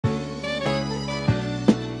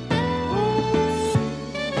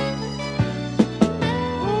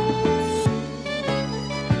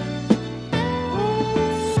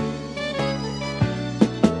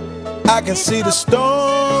I can see the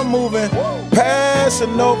storm moving,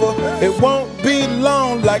 passing over. It won't be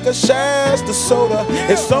long like a Shasta soda.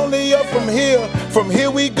 It's only up from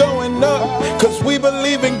here we going up. Cause we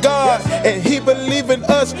believe in God and He believe in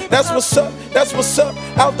us. That's what's up, that's what's up.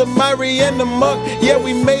 Out the miry and the muck, yeah,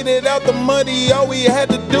 we made it out the muddy. All we had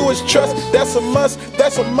to do is trust, that's a must,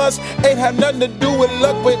 that's a must. Ain't had nothing to do with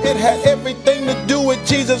luck, but it had everything to do with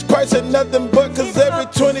Jesus Christ and nothing but. Cause every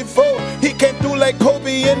 24, He came through like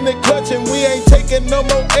Kobe in the clutch. And we ain't taking no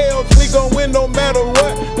more L's, we gon' win no matter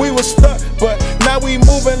what. We was stuck, but now we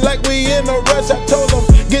moving like we in a rush. I told them,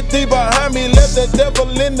 get thee behind me, left the devil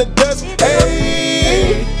in the dust.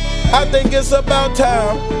 Hey, I think it's about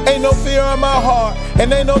time. Ain't no fear in my heart,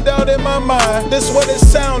 and ain't no doubt in my mind. This what it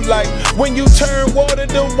sound like when you turn water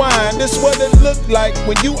to wine. This what it look like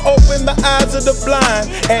when you open the eyes of the blind.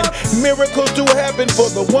 And miracles do happen for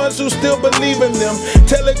the ones who still believe in them.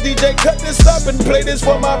 Tell a DJ, cut this up and play this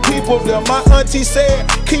for my people there. My auntie said,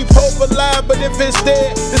 keep hope alive, but if it's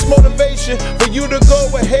dead, it's motivation for you to go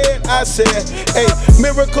ahead. I said, hey,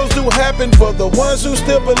 miracles do happen for the ones who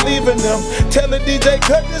still believe in them. Tell a DJ,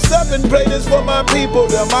 cut this up and play this for my people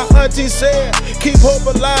there. My auntie said, keep hope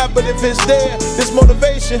alive, but if it's dead, it's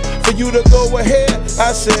motivation for you to go ahead.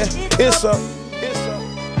 I said, it's up, it's up,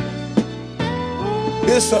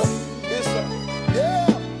 it's up, it's up, yeah.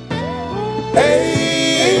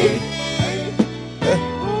 Hey,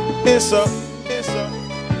 it's up, it's up.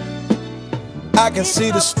 I can see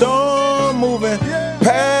the storm moving,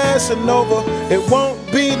 passing over. It won't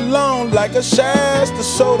be long like a Shasta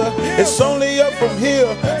soda. It's only up from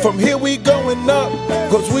here we going up.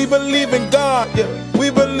 Cause we believe in God, yeah, we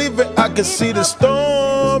believe it. I can see the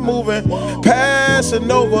storm moving, passing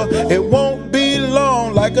over. It won't be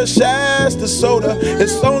long like a Shasta soda.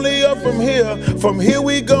 It's only up from here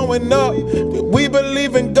we going up. We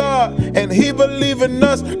believe in God and He believe in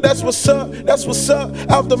us. That's what's up, that's what's up.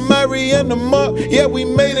 Out the miry and the muck, yeah, we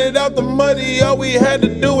made it out the muddy. All we had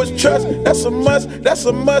to do was trust, that's a must, that's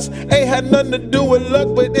a must. Ain't had nothing to do with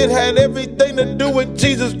luck, but it had everything to do with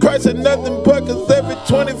Jesus Christ and nothing but. Cause every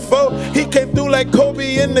 24, He came through like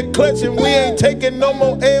Kobe in the clutch. And we ain't taking no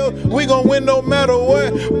more L's, we gon' win no matter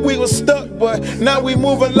what. We was stuck, but now we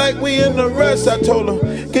moving like we in the rush. I told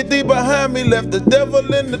him, get thee behind me, left the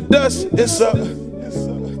devil in the dust. It's up.